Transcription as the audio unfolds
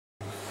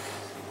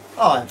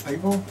Alright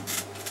people,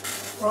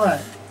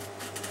 right,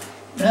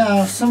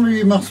 now some of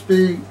you must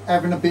be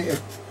having a bit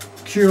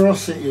of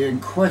curiosity and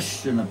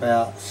question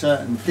about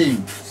certain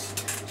things.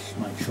 Just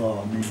make sure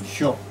I'm in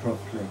shot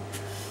properly.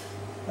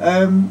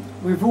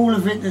 With all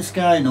of it that's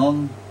going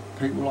on,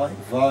 people like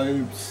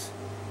Vobes,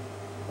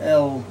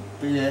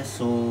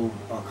 LBS, or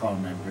I can't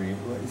remember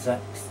what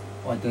exact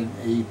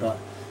identity, but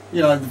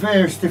you know, the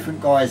various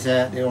different guys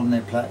out there on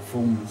their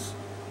platforms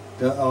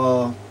that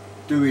are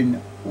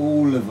doing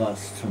all of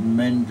us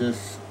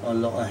tremendous a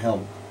lot of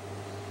help.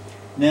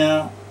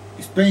 Now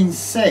it's been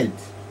said,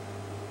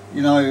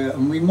 you know,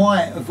 and we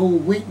might have all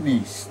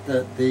witnessed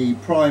that the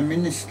Prime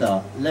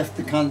Minister left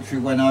the country,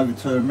 went over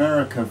to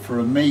America for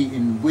a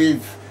meeting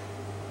with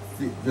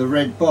the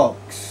Red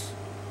Box,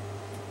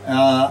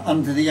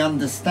 under the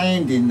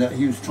understanding that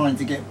he was trying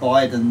to get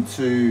Biden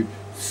to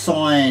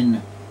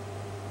sign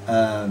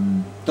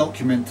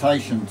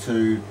documentation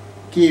to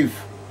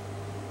give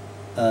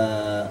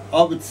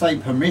I would say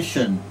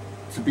permission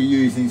to be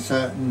using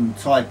certain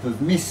type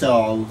of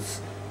missiles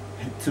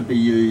to be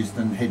used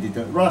and headed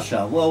at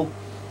Russia. Well,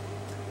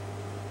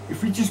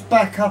 if we just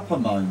back up a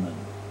moment,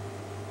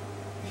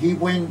 he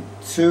went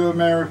to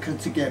America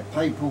to get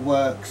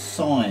paperwork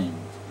signed.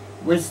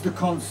 Where's the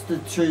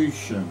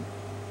Constitution?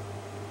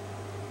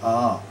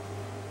 Ah,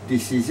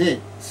 this is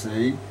it,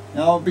 see?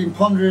 Now I've been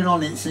pondering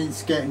on it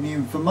since getting the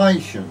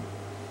information,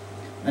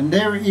 and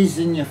there it is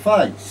in your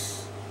face.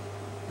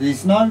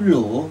 There's no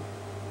law,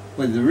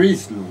 well there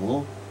is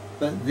law,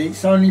 but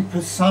it's only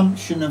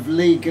presumption of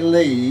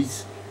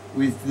legalese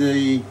with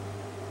the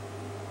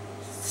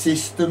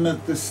system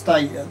of the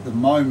state at the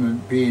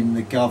moment being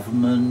the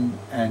government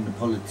and the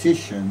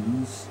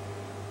politicians.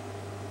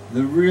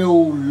 The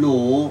real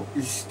law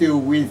is still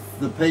with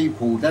the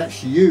people,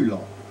 that's you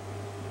lot.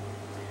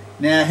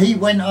 Now he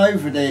went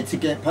over there to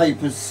get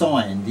papers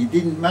signed. He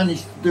didn't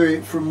manage to do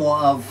it from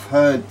what I've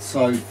heard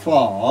so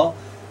far.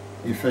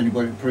 If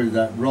anybody proved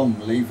that wrong,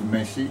 leave a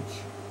message.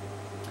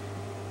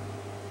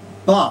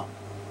 But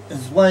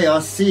as the way I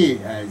see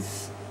it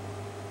as,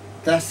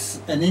 that's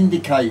an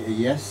indicator,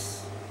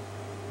 yes,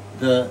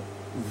 that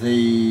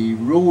the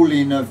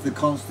ruling of the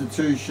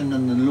Constitution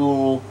and the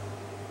law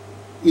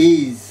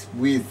is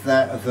with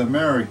that of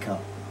America.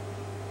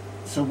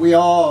 So we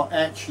are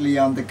actually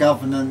under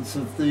governance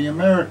of the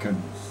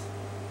Americans.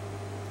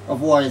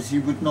 Otherwise he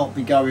would not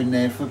be going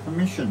there for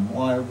permission.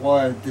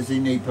 Why does he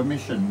need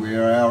permission?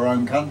 We're our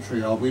own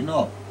country, are we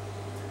not?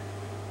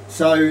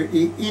 So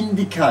it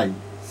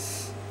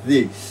indicates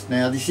this.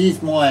 Now this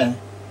is my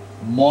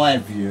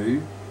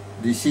view.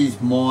 This is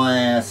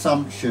my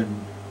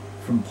assumption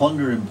from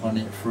pondering upon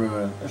it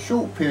for a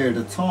short period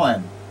of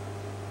time.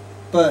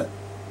 But,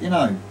 you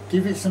know,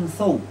 give it some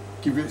thought,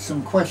 give it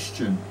some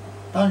question.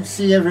 Don't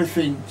see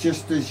everything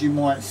just as you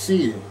might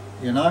see it,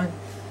 you know.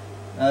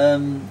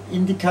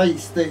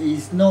 Indicates that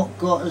he's not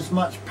got as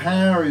much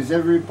power as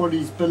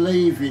everybody's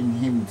believing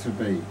him to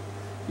be.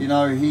 You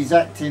know, he's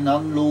acting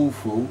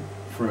unlawful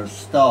for a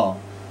start.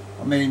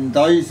 I mean,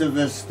 those of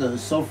us that are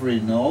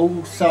sovereign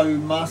also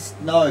must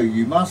know,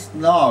 you must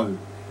know.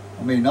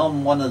 I mean,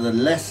 I'm one of the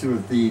lesser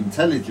of the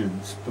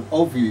intelligence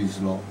of yous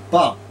lot,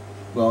 but,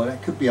 well,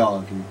 that could be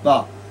argued,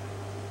 but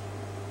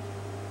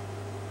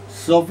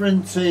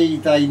sovereignty,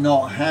 they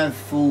not have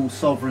full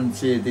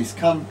sovereignty of this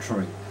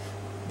country.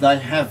 They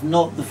have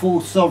not the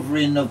full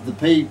sovereign of the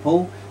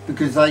people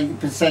because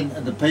 80%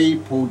 of the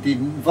people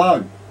didn't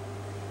vote.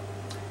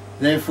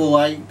 Therefore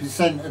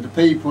 80% of the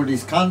people of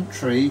this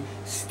country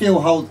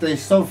still hold their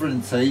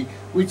sovereignty,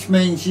 which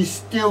means you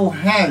still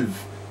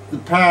have the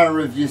power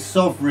of your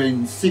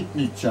sovereign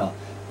signature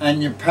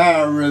and your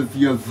power of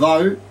your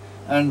vote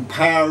and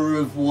power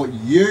of what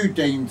you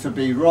deem to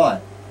be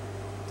right.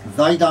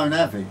 They don't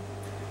have it.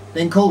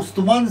 Then of course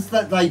the ones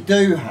that they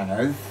do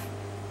have,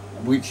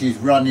 which is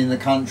running the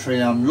country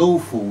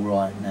unlawful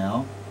right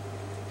now,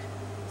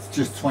 it's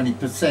just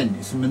 20%,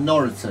 it's a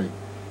minority.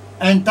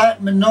 And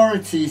that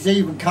minority is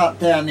even cut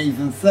down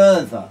even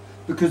further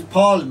because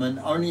Parliament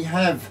only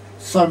have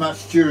so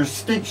much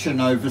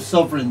jurisdiction over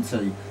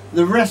sovereignty.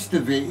 The rest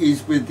of it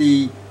is with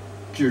the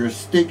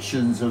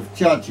jurisdictions of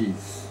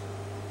judges.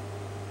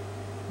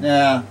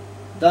 Now,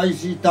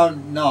 those you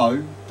don't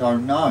know,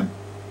 don't know.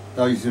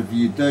 Those of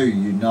you do,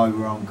 you know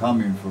where I'm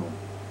coming from.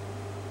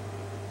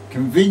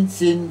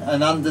 Convincing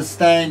and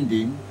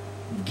understanding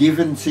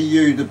given to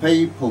you, the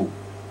people.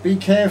 Be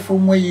careful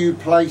where you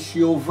place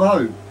your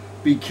vote.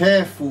 Be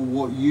careful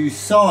what you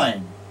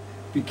sign.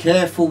 Be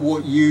careful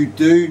what you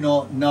do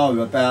not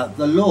know about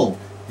the law.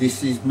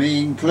 This is me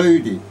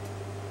included.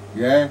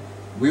 Yeah,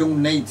 we all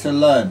need to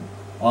learn.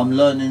 I'm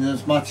learning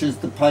as much as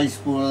the pace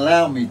will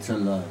allow me to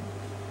learn.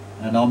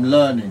 And I'm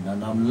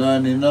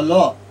learning a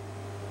lot.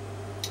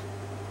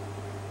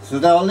 So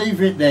I'll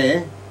leave it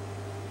there.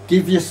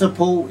 Give your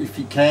support if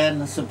you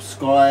can,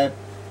 subscribe,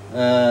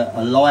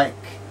 a like.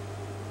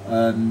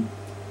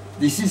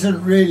 This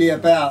isn't really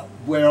about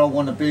where I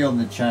want to be on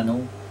the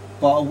channel,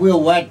 but I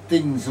will add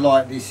things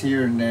like this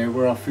here and there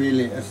where I feel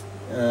it is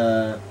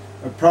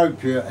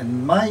appropriate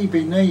and may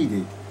be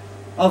needed.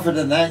 other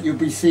than that, you'll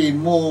be seeing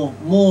more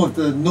of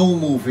the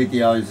normal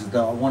videos that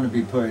I want to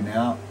be putting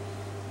out,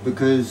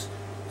 because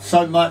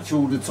so much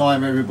all the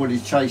time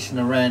everybody's chasing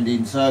around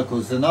in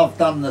circles, and I've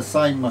done the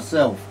same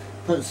myself.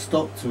 Put a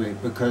stop to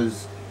it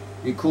because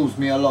it caused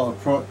me a lot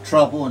of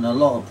trouble and a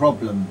lot of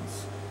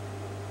problems.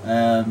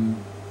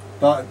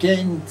 But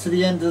getting to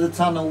the end of the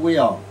tunnel we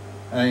are,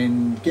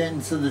 and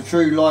getting to the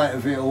true light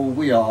of it all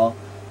we are,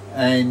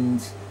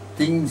 and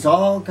things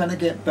are going to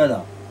get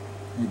better.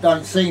 You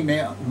don't seem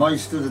it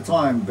most of the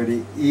time, but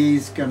it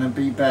is going to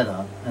be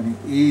better, and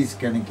it is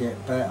going to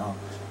get better.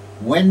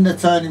 When the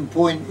turning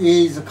point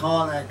is, I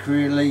can't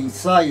accurately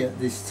say at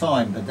this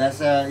time, but that's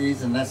how it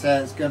is, and that's how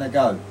it's going to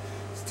go.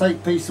 So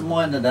take peace of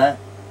mind of that,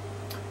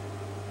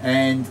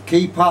 and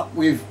keep up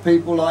with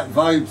people like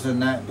Vobes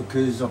and that,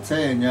 because I'm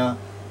telling you,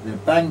 they're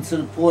bang to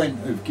the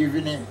point of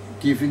giving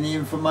the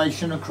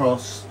information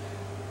across,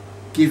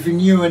 giving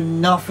you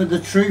enough of the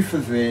truth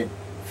of it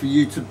for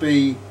you to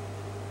be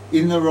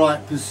in the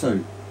right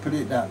pursuit. Put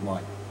it that way.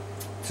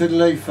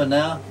 Toodaloo for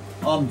now.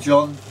 I'm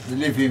John, the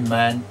living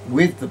man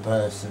with the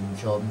person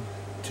John.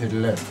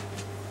 Toodaloo.